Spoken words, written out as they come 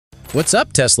What's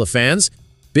up, Tesla fans?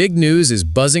 Big news is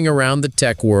buzzing around the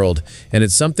tech world, and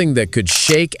it's something that could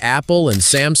shake Apple and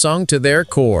Samsung to their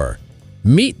core.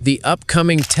 Meet the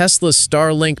upcoming Tesla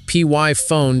Starlink Pi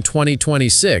Phone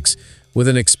 2026, with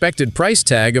an expected price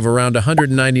tag of around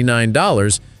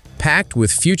 $199, packed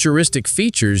with futuristic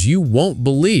features you won't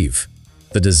believe.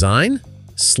 The design?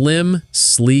 Slim,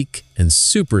 sleek, and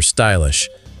super stylish.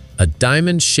 A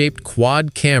diamond-shaped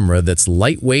quad camera that's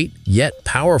lightweight yet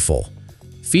powerful.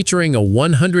 Featuring a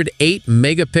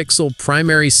 108-megapixel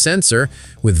primary sensor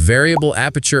with variable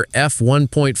aperture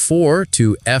f1.4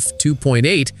 to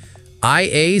f2.8,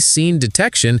 IA scene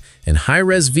detection, and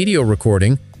high-res video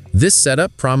recording, this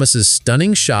setup promises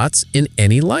stunning shots in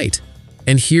any light.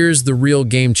 And here's the real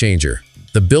game-changer,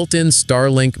 the built-in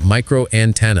Starlink micro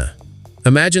antenna.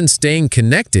 Imagine staying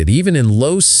connected even in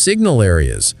low-signal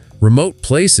areas, remote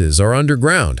places, or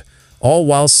underground, all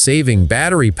while saving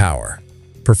battery power.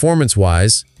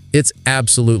 Performance-wise, it's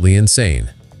absolutely insane.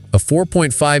 A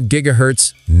 4.5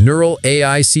 GHz Neural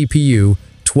AI CPU,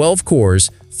 12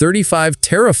 cores, 35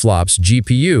 teraflops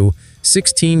GPU,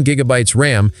 16 GB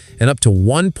RAM, and up to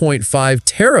 1.5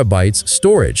 terabytes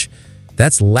storage.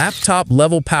 That's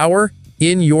laptop-level power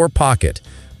in your pocket,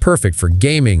 perfect for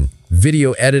gaming,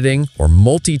 video editing, or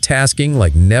multitasking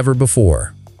like never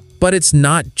before. But it's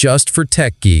not just for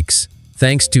tech geeks.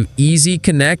 Thanks to Easy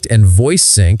Connect and Voice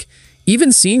Sync,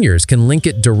 even seniors can link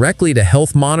it directly to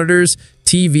health monitors,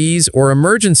 TVs, or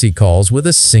emergency calls with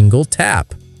a single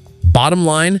tap. Bottom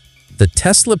line, the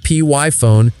Tesla Pi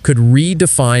Phone could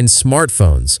redefine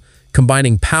smartphones,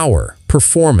 combining power,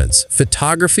 performance,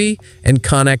 photography, and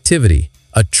connectivity,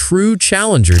 a true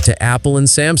challenger to Apple and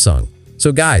Samsung.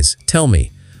 So guys, tell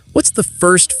me, what's the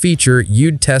first feature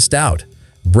you'd test out?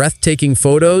 Breathtaking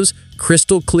photos,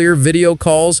 crystal clear video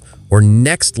calls, or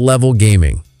next-level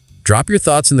gaming? Drop your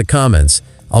thoughts in the comments.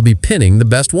 I'll be pinning the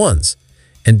best ones.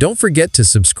 And don't forget to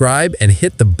subscribe and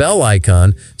hit the bell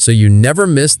icon so you never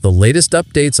miss the latest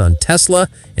updates on Tesla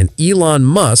and Elon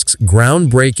Musk's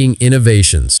groundbreaking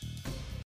innovations.